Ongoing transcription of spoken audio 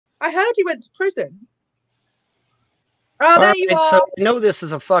I heard he went to prison. Oh, there you are. So I know this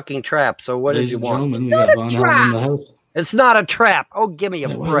is a fucking trap. So what did you want? We got VONHELTON in the house. It's not a trap. Oh, give me a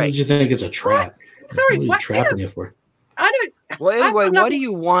break. Why would you think it's a trap? Sorry, what are you trapping you for? I don't. Well, anyway, what do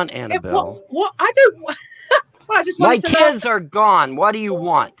you want, Annabelle? What I don't. Well, I just my kids are gone. What do you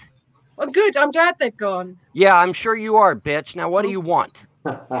want? Well, good. I'm glad they've gone. Yeah, I'm sure you are, bitch. Now, what do you want?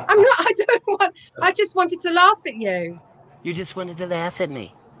 I'm not. I don't want. I just wanted to laugh at you. You just wanted to laugh at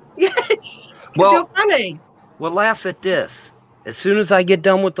me. Yes. Well, you're funny. Well, laugh at this. As soon as I get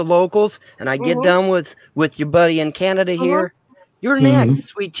done with the locals and I get done with your buddy in Canada here, you're next,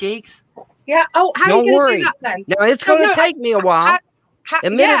 sweet cheeks. Yeah. Oh, how are you going to do that then? No, it's going to take me a while.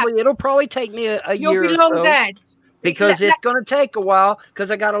 Admittedly, it'll probably take me a year or so. You'll be long dead. Because it's going to take a while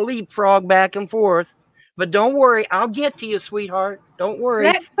because I got to leapfrog back and forth. But don't worry. I'll get to you, sweetheart. Don't worry.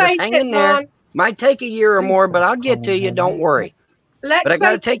 Let's face hang in there. Might take a year or more, but I'll get to you. Don't worry. But I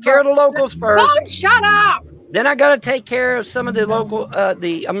got to take care of the locals first. Oh, shut up. Then I got to take care of some of the local,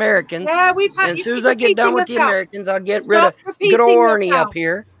 the Americans. Yeah, we've had. And as soon as I get done with the Americans, I'll get rid of good old Ernie up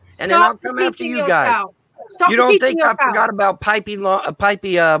here, and then I'll come after you guys. You don't think I forgot about Pipey,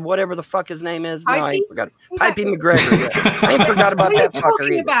 whatever the fuck his name is? No, I ain't forgot. Pipey McGregor. Yeah. I ain't forgot about that fucker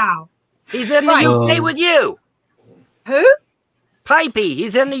either. He's in the UK with you. Who? Pipey.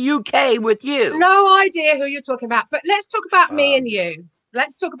 He's in the UK with you. No idea who you're talking about. But let's talk about me and you.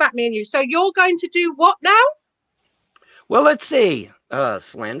 Let's talk about me and you. So you're going to do what now? Well, let's see.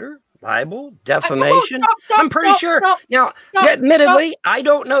 Slander, libel, defamation. I'm pretty sure. Now, admittedly, I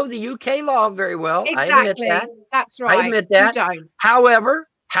don't know the UK law very well. Exactly. I admit that. That's right. I admit that. You don't.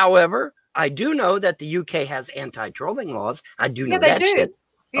 However, I do know that the UK has anti-trolling laws. I do know that shit.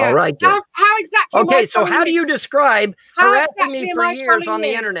 Yeah. All right. How exactly? Okay, so how do you describe harassing me for years on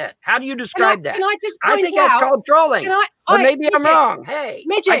the internet? How do you describe that? I think that's called trolling. Or maybe I'm wrong. Hey,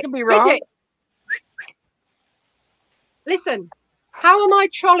 I could be wrong. Listen, how am I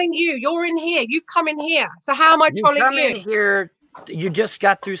trolling you? You're in here. You've come in here. So how am I trolling you? Come in here. You just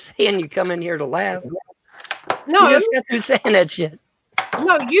got through saying you come in here to laugh. No. You just got through saying that shit.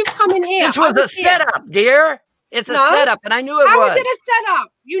 No, you've come in here. This was a setup, dear. It's a setup, and I knew it was. How was it a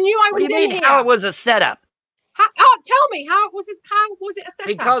setup? You knew I was in here. What do you mean how it was a setup? Tell me, how was it a setup?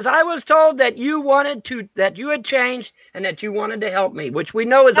 Because I was told that you had changed and that you wanted to help me, which we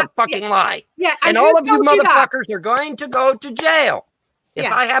know is a fucking lie. Yeah, and all of you motherfuckers are going to go to jail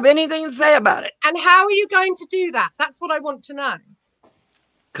if I have anything to say about it. And how are you going to do that? That's what I want to know.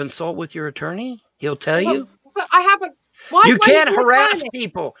 Consult with your attorney. He'll tell you. But I haven't. You can't harass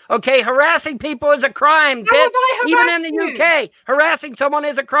people. Okay, harassing people is a crime, bitch. Even in the UK, harassing someone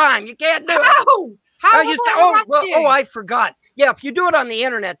is a crime. You can't do it. How I forgot. Yeah, if you do it on the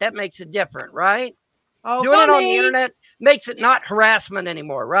internet, that makes it different, right? Oh, doing it on the internet makes it not harassment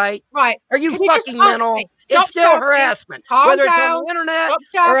anymore, right? Right. Are you fucking mental? It's still harassment. Whether it's on the internet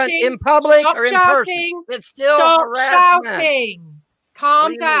or in public or in person. It's still harassment. Stop shouting.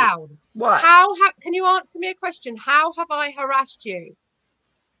 Calm down. What? Can you answer me a question? How have I harassed you?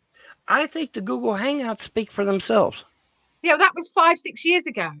 I think the Google Hangouts speak for themselves. Yeah, that was 5-6 years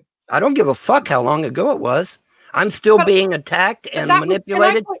ago. I don't give a fuck how long ago it was. I'm still being attacked and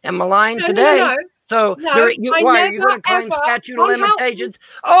manipulated and maligned today. So why are you going to claim statute of limitations?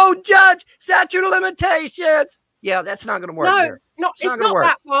 Oh, Judge, statute of limitations. Yeah, that's not going to work. It's not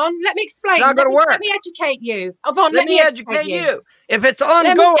that one. Let me explain. It's not going to work. Let me educate you. Yvonne, let me educate you. If it's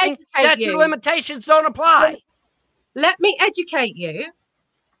ongoing, statute of limitations don't apply. Let me educate you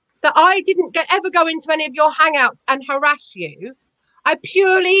that I didn't ever go into any of your hangouts and harass you. I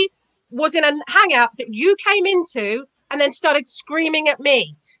purely was in a hangout that you came into and then started screaming at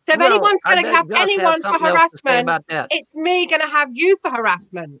me. So if anyone's going to have anyone for harassment, it's me going to have you for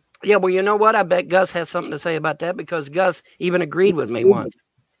harassment. Yeah, well, you know what? I bet Gus has something to say about that because Gus even agreed with me once.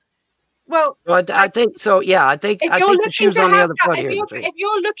 Well, so I think so. Yeah, I think the shoe's on the other foot here. If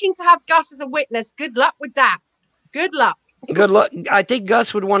you're looking to have Gus as a witness, good luck with that. Good luck. Good luck. I think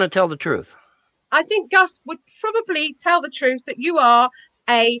Gus would want to tell the truth. I think Gus would probably tell the truth that you are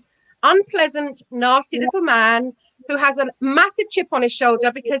a unpleasant, nasty little man who has a massive chip on his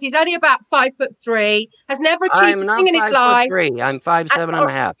shoulder because he's only about 5'3", has never achieved a thing in his life. I'm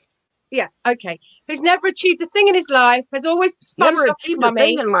 5'7.5". Yeah, okay. Who's never achieved a thing in his life, has always sponged off his mummy. Never achieved a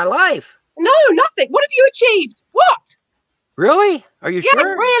thing in my life. No, nothing. What have you achieved? What? Really? Are you sure? Yes,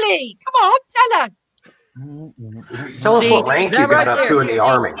 really. Come on, tell us. Tell us what rank you got up to in the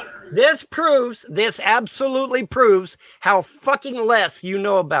Army. This absolutely proves how fucking less you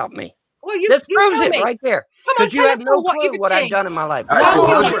know about me. Well, this proves it right there. Because you have no clue what I've done in my life. All right, cool.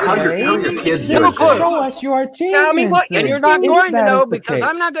 How are your kids doing? Show us your achievements. Tell me what and you're not going to know because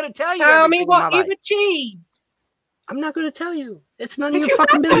I'm not going to tell you. Tell me what you've achieved. I'm not going to tell you. It's none of your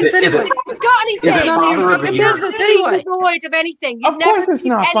fucking business anyway. You haven't got anything. Is it Father of the Year? Anyway. Devoid of anything. Of course it's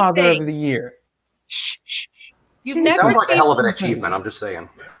not Father of the Year. Shh, shh, shh. Sounds like a hell of an achievement, I'm just saying.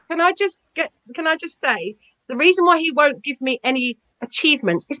 Can I just say, the reason why he won't give me any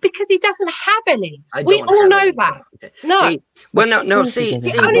achievements is because he doesn't have any. We all know that. Okay. No. See, well, no, see,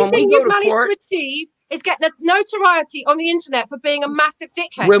 the only thing you've managed to achieve is get the notoriety on the internet for being a massive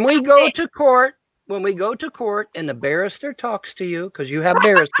dickhead. When we go to court, and the barrister talks to you, because you have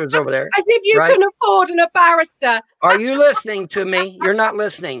barristers over there. As if you can afford a barrister. Are you listening to me? You're not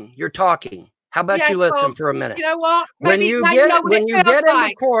listening. You're talking. How about you listen for a minute? You know what? When you get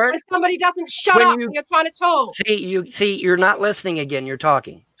into court, if somebody doesn't shut up when you're trying to talk. See, you're not listening again. You're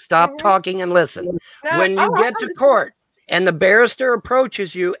talking. Stop talking and listen. No, when you get to court and the barrister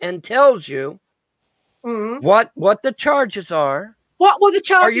approaches you and tells you what the charges are. What will the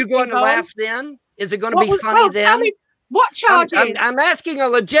charges? Are you going to laugh then? Is it going to be funny then? Tell me what charges? I'm asking a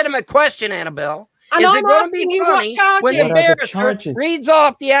legitimate question, Annabelle. Is it going to be funny when the barrister reads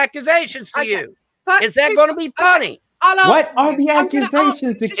off the accusations to you? Is that going to be funny? What are the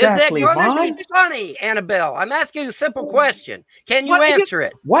accusations exactly? Is that going to be funny, Annabelle? I'm asking a simple question. Can you answer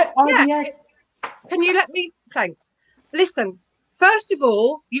it? What are the Can you let me? Thanks. Listen, first of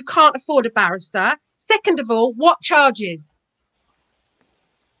all, you can't afford a barrister. Second of all, what charges?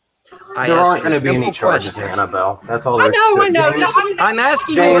 There aren't going to be any charges, Annabelle. That's all there is to it. James, I'm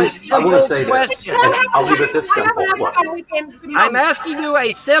asking James, you a I want to say question. this, and I'll leave it this simple. Look, I'm asking you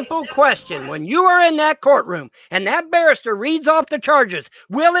a simple question. When you are in that courtroom and that barrister reads off the charges,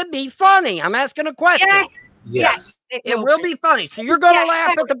 will it be funny? I'm asking a question. Yes. It will be funny. So you're going to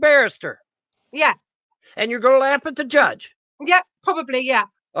laugh at the barrister. Yeah. And you're going to laugh at the judge. Yeah, probably, yeah.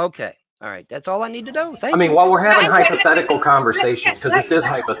 Okay. All right, that's all I need to know. Thank you. I mean, while we're having hypothetical conversations, because this is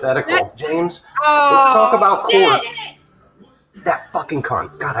hypothetical, James, let's talk about court. That fucking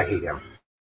cunt. God, I hate him.